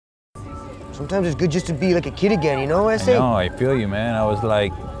Sometimes it's good just to be like a kid again, you know what I say? No, I feel you, man. I was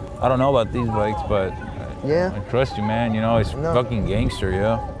like, I don't know about these bikes, but yeah, I trust you, man. You know, it's fucking gangster,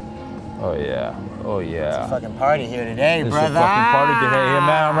 yo. Oh yeah, oh yeah. It's a fucking party here today, brother. It's a fucking party today, hey,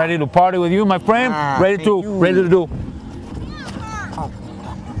 man. I'm ready to party with you, my friend. Ready to do.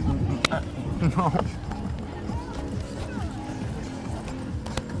 No.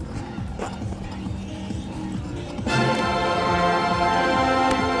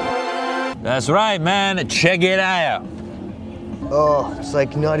 That's right, man. Check it out. Oh, it's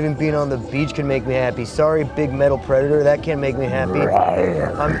like not even being on the beach can make me happy. Sorry, big metal predator, that can't make me happy.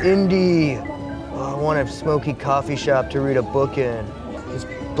 I'm indie. Oh, I want a smoky coffee shop to read a book in. This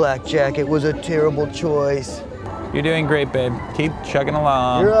black jacket was a terrible choice. You're doing great, babe. Keep chugging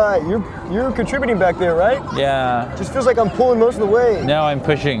along. You're contributing back there, right? Yeah. Just feels like I'm pulling most of the way. No, I'm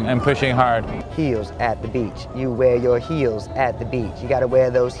pushing hard. Heels at the beach. You wear your heels at the beach. You gotta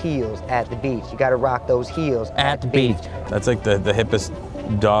wear those heels at the beach. You gotta rock those heels at the beach. That's like the hippest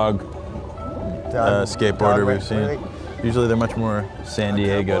dog skateboarder we've seen. Usually they're much more San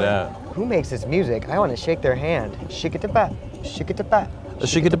Diego'd out. Who makes this music? I want to shake their hand. Shake it to bat. Shake it to bat.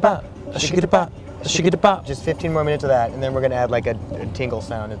 Shake it to bat. Shake it to bat. Shake it to bat. Just 15 more minutes of that, and then we're gonna add like a tingle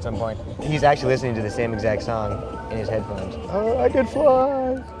sound at some point. He's actually listening to the same exact song in his headphones. Oh, I could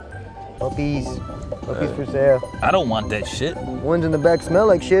fly. Puppies. Puppies for sale. I don't want that shit. Ones in the back smell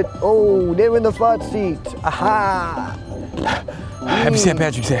like shit. Oh, they're in the flat seat. Aha! Happy St.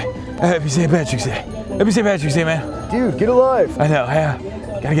 Patrick's Day. Happy St. Patrick's Day. Happy St. Patrick's Day, man. Dude, get alive. I know, yeah.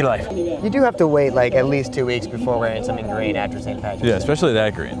 Gotta get alive. You do have to wait like at least 2 weeks before wearing something green after St. Patrick's Day. Yeah, especially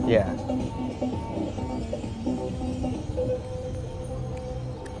that green. Yeah.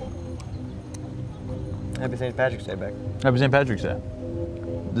 Happy St. Patrick's Day, Beck. Happy St. Patrick's Day.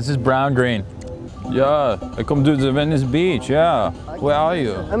 This is brown green. Yeah, I come to the Venice Beach, yeah. Where are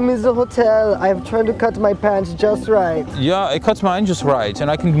you? I'm in the hotel. I'm trying to cut my pants just right. Yeah, it cuts mine just right,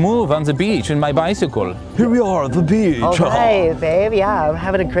 and I can move on the beach in my bicycle. Here we are at the beach. All right, babe, yeah, I'm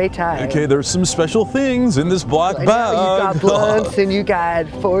having a great time. Okay, there's some special things in this black bag. You got blunts and you got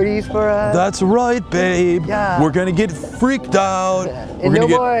 40s for us. That's right, babe. Yeah. We're gonna get freaked out. And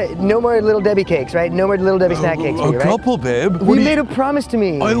no more Little Debbie cakes, right? No more Little Debbie snack cakes for you, right? A couple, babe. You made a promise to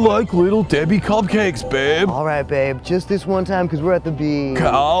me. I like Little Debbie cupcakes, babe. All right, babe, just this one time because we're at the beach.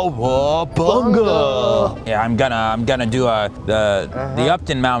 Cowabunga! Yeah, I'm gonna do the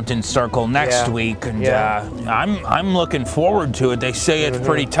Upton Mountain Circle next week, and I'm looking forward to it. They say it's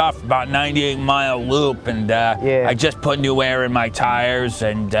pretty tough, about 98-mile loop, and I just put new air in my tires,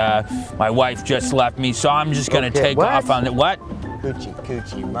 and my wife just left me, so I'm just gonna take off on it. What? Hoochie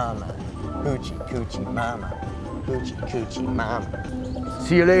coochie mama, hoochie coochie mama, hoochie coochie mama.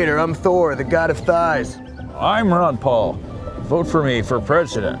 See you later. I'm Thor, the god of thighs. I'm Ron Paul. Vote for me for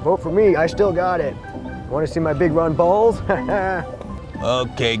president. Vote for me. I still got it. Want to see my big Ron balls?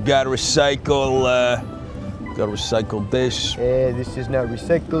 Okay, gotta recycle this. This is not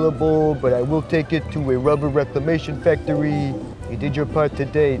recyclable, but I will take it to a rubber reclamation factory. You did your part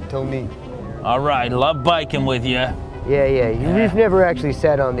today, Tony. All right, love biking with you. Yeah. You've never actually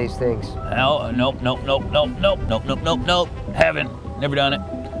sat on these things. Hell, nope. Haven't. Never done it.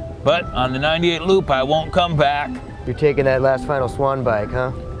 But on the 98 loop, I won't come back. You're taking that last final swan bike,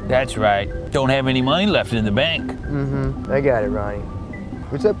 huh? That's right. Don't have any money left in the bank. I got it, Ronnie.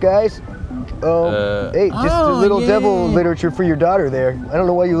 What's up, guys? Hey, just a little devil literature for your daughter there. I don't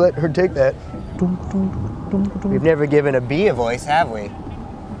know why you let her take that. We've never given a bee a voice, have we?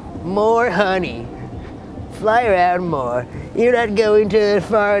 More honey. Fly around more. You're not going to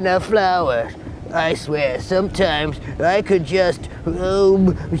far enough flowers. I swear, sometimes I could just tell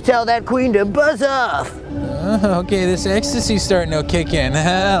that queen to buzz off. Okay, this ecstasy's starting to kick in. You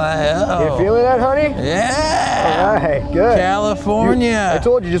feeling that, honey? Yeah. All right, good. California. I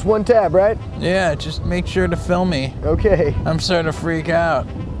told you, just one tab, right? Yeah, just make sure to film me. Okay. I'm starting to freak out.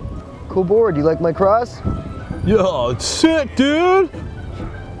 Cool board. You like my cross? Yo, it's sick, dude.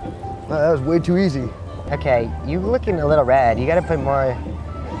 That was way too easy. Okay, you looking a little red. You gotta put more.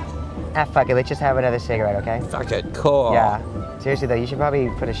 Fuck it, let's just have another cigarette, okay? Fuck it, cool. Yeah. Seriously though, you should probably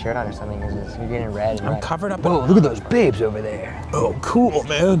put a shirt on or something because you're getting red. I'm covered up. Whoa, look at those babes over there. Oh, cool,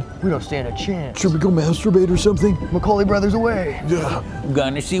 man. We don't stand a chance. Should we go masturbate or something? Macaulay Brothers away. Yeah.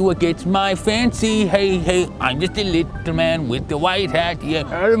 Gonna see what gets my fancy. Hey, I'm just a little man with the white hat. Yeah.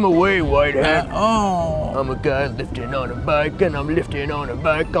 Out of my way, white hat. I'm a guy lifting on a bike, and I'm lifting on a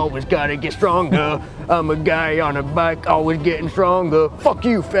bike. Always gotta get stronger. I'm a guy on a bike, always getting stronger. Fuck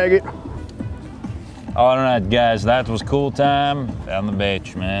you, faggot. All right, guys, that was cool time on the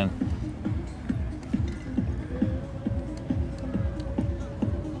beach, man.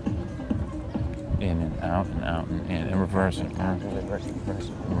 in and out and out and in and reverse it.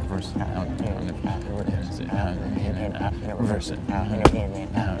 Reverse it, out and in and out, reverse it, out and in and out, reverse it, out and in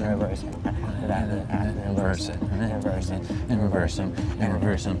and out, reverse it, reverse it, reverse it, and reverse them, and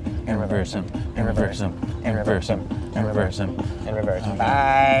reverse them, and reverse them, and reverse them, and reverse them, and reverse them, and reverse them.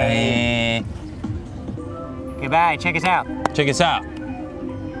 Bye. Okay, bye. Check us out. Check us out.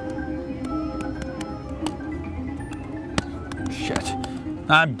 Shit.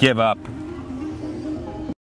 I give up.